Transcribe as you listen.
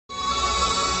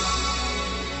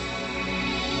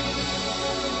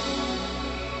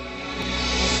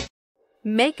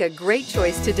Make a great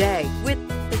choice today with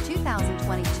the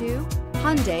 2022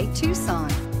 Hyundai Tucson.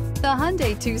 The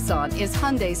Hyundai Tucson is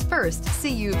Hyundai's first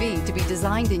CUV to be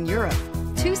designed in Europe.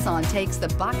 Tucson takes the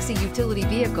boxy utility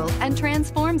vehicle and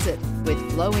transforms it. With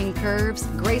flowing curves,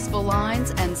 graceful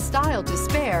lines, and style to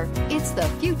spare, it's the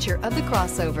future of the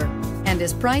crossover and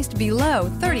is priced below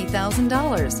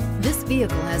 $30,000. This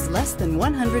vehicle has less than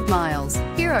 100 miles.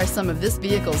 Here are some of this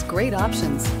vehicle's great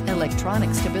options: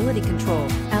 electronic stability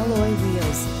control, alloy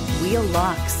wheels, wheel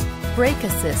locks, brake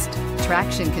assist,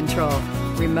 traction control,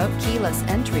 remote keyless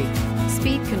entry,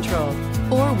 speed control,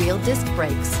 four-wheel disc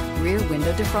brakes, rear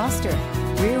window defroster,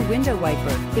 rear window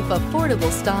wiper. If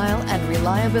affordable style and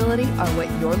reliability are what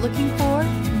you're looking for,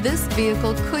 this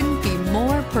vehicle couldn't be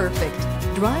more perfect.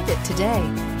 Drive it today.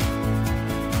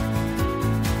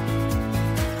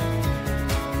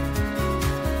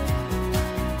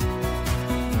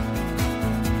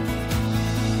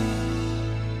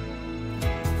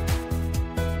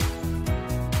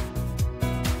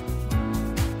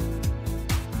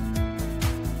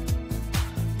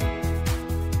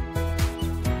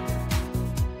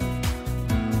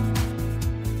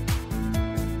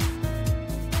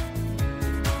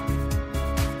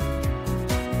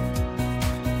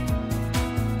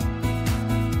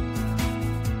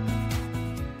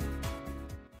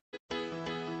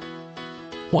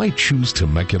 Why choose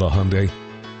Temecula Hyundai?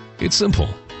 It's simple.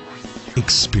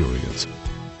 Experience.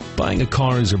 Buying a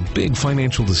car is a big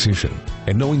financial decision,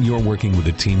 and knowing you're working with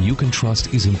a team you can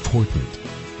trust is important.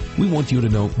 We want you to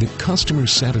know that customer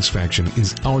satisfaction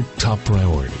is our top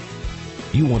priority.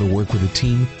 You want to work with a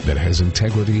team that has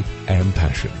integrity and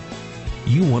passion.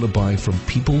 You want to buy from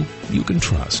people you can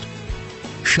trust.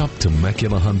 Shop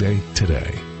Temecula Hyundai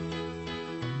today.